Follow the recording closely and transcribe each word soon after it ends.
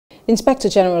Inspector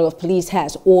General of Police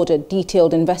has ordered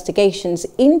detailed investigations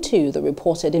into the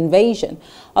reported invasion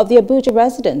of the Abuja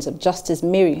residence of Justice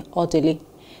Mary Odili.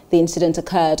 The incident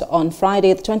occurred on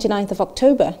Friday, the 29th of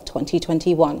October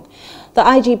 2021. The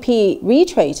I.G.P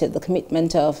reiterated the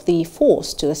commitment of the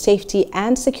force to the safety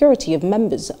and security of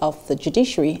members of the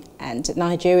judiciary and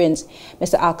Nigerians.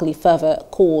 Mr. Alkali further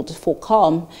called for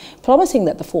calm, promising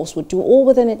that the force would do all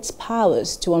within its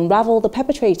powers to unravel the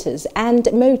perpetrators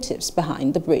and motives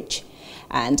behind the breach,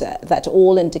 and that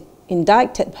all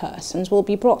indicted persons will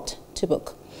be brought to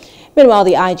book. Meanwhile,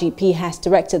 the I.G.P has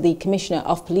directed the Commissioner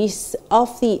of Police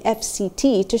of the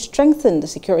FCT to strengthen the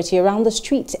security around the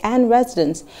streets and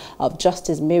residence of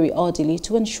Justice Mary Odili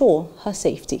to ensure her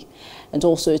safety, and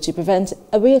also to prevent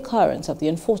a reoccurrence of the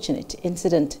unfortunate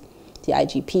incident. The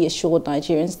I.G.P assured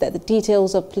Nigerians that the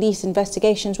details of police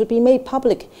investigations would be made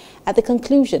public at the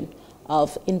conclusion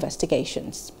of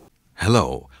investigations.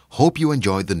 Hello, hope you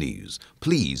enjoyed the news.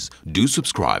 Please do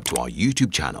subscribe to our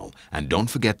YouTube channel and don't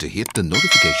forget to hit the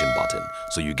notification button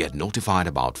so you get notified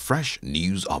about fresh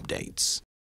news updates.